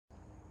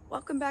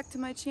Welcome back to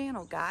my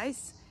channel,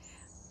 guys.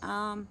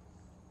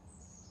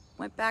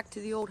 Went back to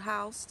the old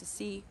house to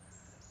see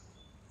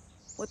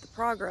what the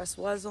progress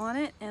was on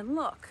it, and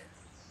look,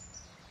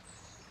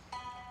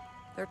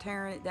 they're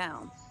tearing it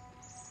down.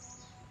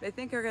 They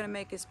think they're gonna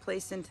make this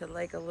place into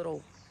like a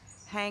little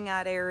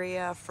hangout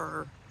area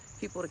for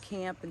people to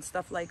camp and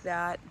stuff like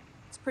that.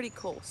 It's pretty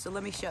cool, so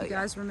let me show you. You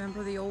guys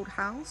remember the old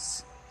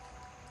house?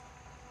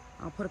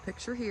 I'll put a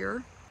picture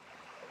here.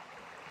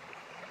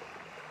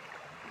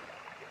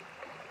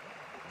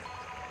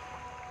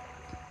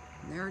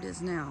 There it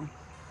is now.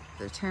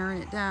 They're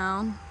tearing it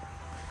down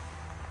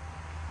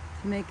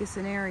to make us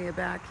an area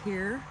back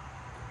here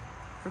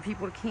for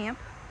people to camp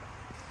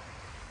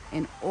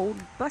and old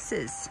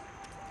buses.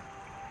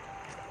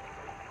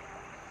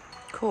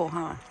 Cool,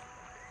 huh?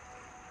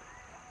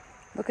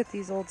 Look at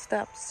these old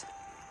steps.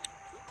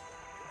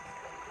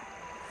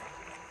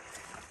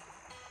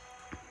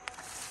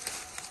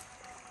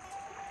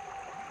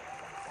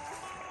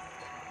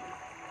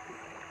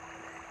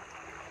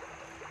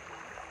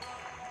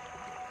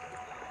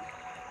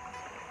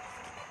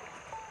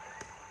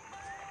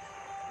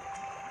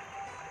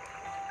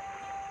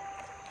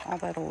 All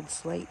that old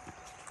slate.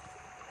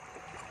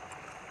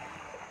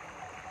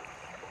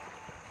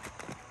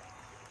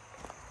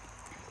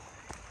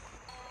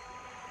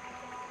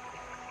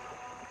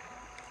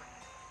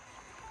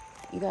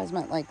 You guys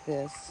might like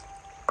this.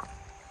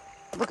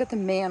 Look at the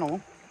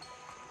mantle.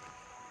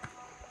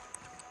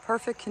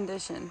 Perfect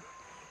condition,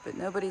 but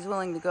nobody's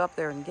willing to go up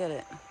there and get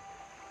it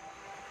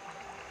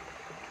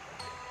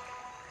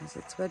because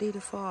it's ready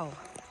to fall.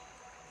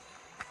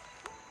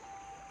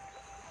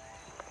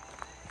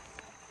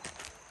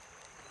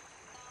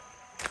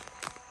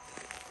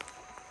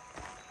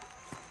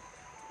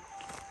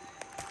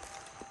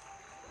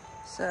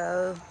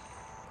 So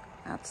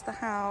that's the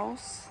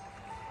house.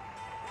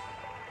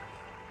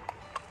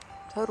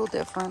 Total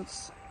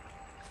difference.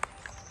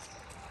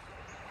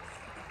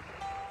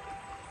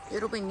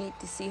 It'll be neat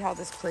to see how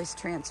this place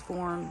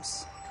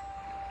transforms.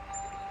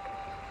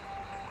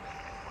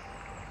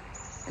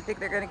 I think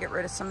they're gonna get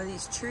rid of some of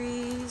these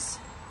trees,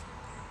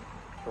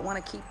 but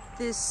want to keep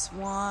this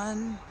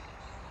one.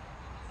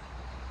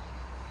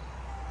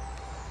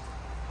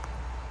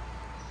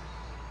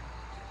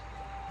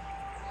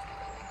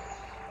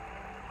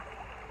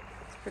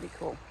 Pretty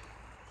cool.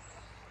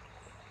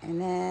 And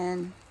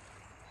then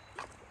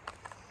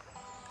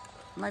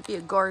might be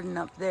a garden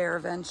up there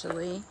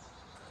eventually,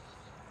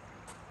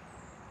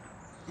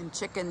 and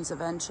chickens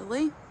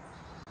eventually.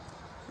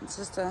 It's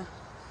just a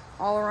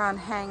all-around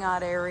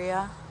hangout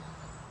area,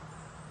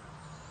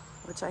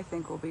 which I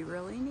think will be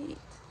really neat.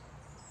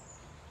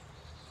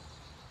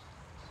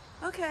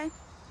 Okay,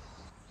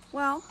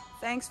 well,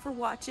 thanks for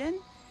watching,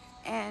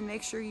 and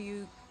make sure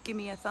you give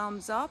me a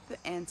thumbs up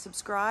and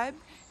subscribe,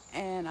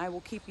 and I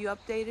will keep you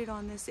updated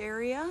on this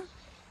area,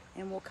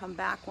 and we'll come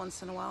back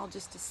once in a while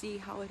just to see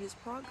how it has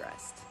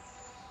progressed.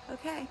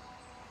 Okay,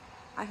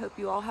 I hope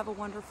you all have a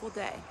wonderful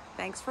day.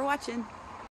 Thanks for watching.